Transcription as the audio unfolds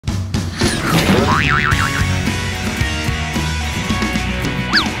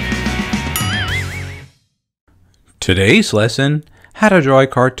Today's lesson, how to draw a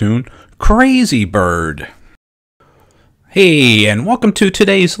cartoon Crazy Bird. Hey, and welcome to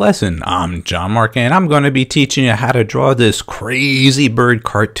today's lesson. I'm John-Marc, and I'm going to be teaching you how to draw this Crazy Bird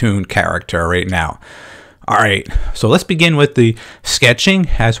cartoon character right now. Alright, so let's begin with the sketching.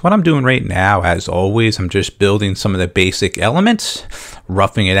 As what I'm doing right now, as always, I'm just building some of the basic elements,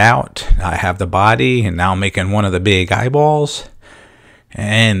 roughing it out. I have the body, and now I'm making one of the big eyeballs.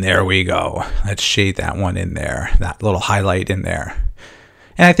 And there we go. Let's shade that one in there, that little highlight in there.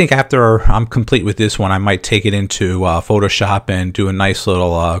 And I think after I'm complete with this one, I might take it into Photoshop and do a nice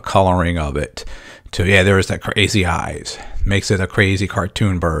little coloring of it. So yeah, there's that crazy eyes. Makes it a crazy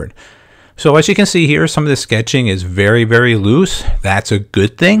cartoon bird. So as you can see here, some of the sketching is very, very loose. That's a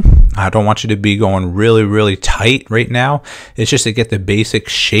good thing. I don't want you to be going really, really tight right now. It's just to get the basic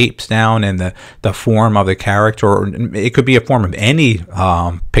shapes down and the form of the character. Or it could be a form of any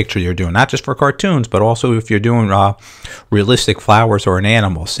picture you're doing, not just for cartoons, but also if you're doing realistic flowers or an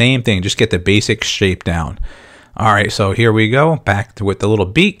animal. Same thing, just get the basic shape down. All right, so here we go. Back with the little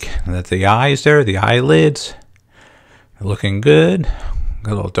beak. That's the eyes there, the eyelids. Looking good.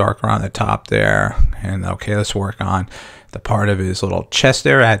 A little darker on the top there. And okay, let's work on the part of his little chest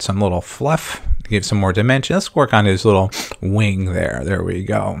there. Add some little fluff, give some more dimension. Let's work on his little wing there. There we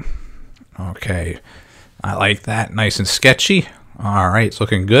go. Okay, I like that. Nice and sketchy. All right, it's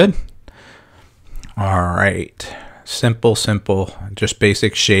looking good. All right, simple, just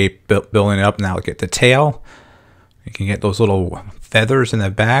basic shape, building it up. Now get the tail. You can get those little feathers in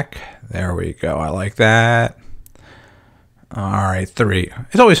the back. There we go. I like that. All right, 3.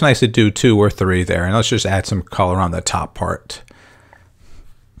 It's always nice to do 2 or 3 there. And let's just add some color on the top part.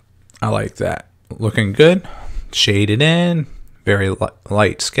 I like that. Looking good. Shade it in. Very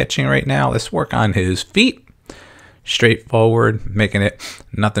light sketching right now. Let's work on his feet. Straightforward, making it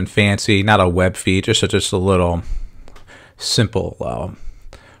nothing fancy. Not a web feet, just a little simple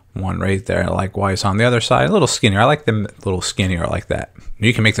one right there. Likewise on the other side, a little skinnier. I like them a little skinnier like that.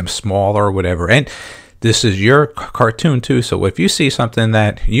 You can make them smaller or whatever. And this is your cartoon too, so if you see something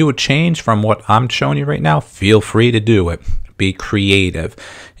that you would change from what I'm showing you right now, feel free to do it. Be creative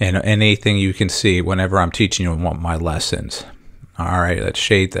in anything you can see whenever I'm teaching you in my lessons. All right, let's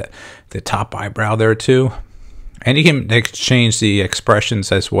shade the top eyebrow there too. And you can change the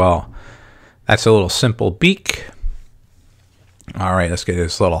expressions as well. That's a little simple beak. All right, let's get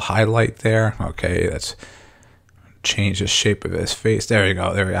this little highlight there. Okay, that's change the shape of his face. There you go.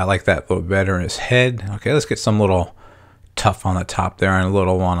 I like that a little better in his head. Okay, let's get some little tuft on the top there and a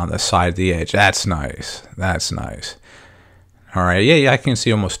little one on the side of the edge. That's nice. That's nice. All right, yeah, I can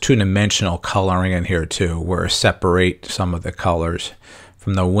see almost two-dimensional coloring in here too, where I separate some of the colors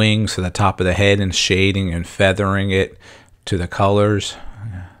from the wings to the top of the head and shading and feathering it to the colors.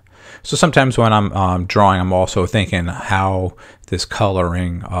 So sometimes when I'm drawing, I'm also thinking how this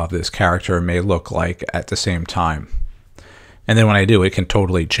coloring of this character may look like at the same time. And then when I do, it can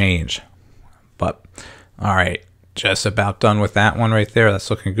totally change. But, all right, just about done with that one right there.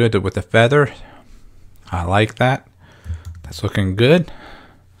 That's looking good with the feather. I like that. That's looking good.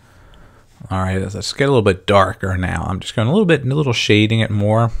 All right, let's get a little bit darker now. I'm just going a little shading it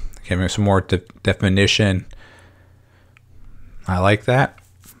more, giving it some more definition. I like that.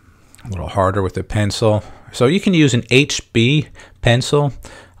 A little harder with the pencil. So you can use an HB pencil.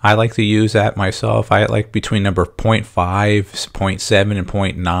 I like to use that myself. I like between number 0.5, 0.7, and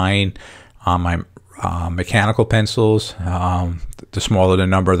 0.9 on my mechanical pencils. The smaller the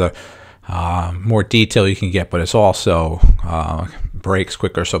number, the more detail you can get, but it's also breaks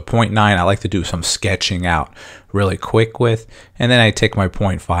quicker. So 0.9, I like to do some sketching out really quick with. And then I take my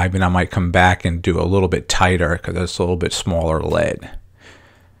 0.5 and I might come back and do a little bit tighter because it's a little bit smaller lead.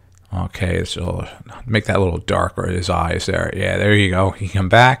 Okay, so make that a little darker, his eyes there. Yeah, there you go. You come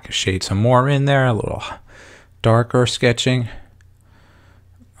back, shade some more in there, a little darker sketching.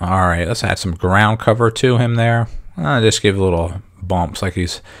 All right, let's add some ground cover to him there. Just give little bumps like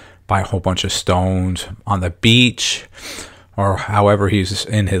he's by a whole bunch of stones on the beach, or however he's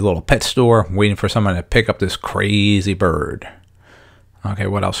in his little pet store waiting for someone to pick up this crazy bird. Okay,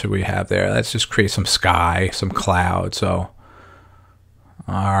 what else should we have there? Let's just create some sky, some clouds. So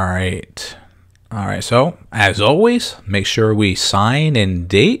all right, so as always, make sure we sign and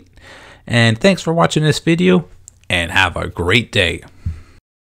date. And thanks for watching this video, and have a great day.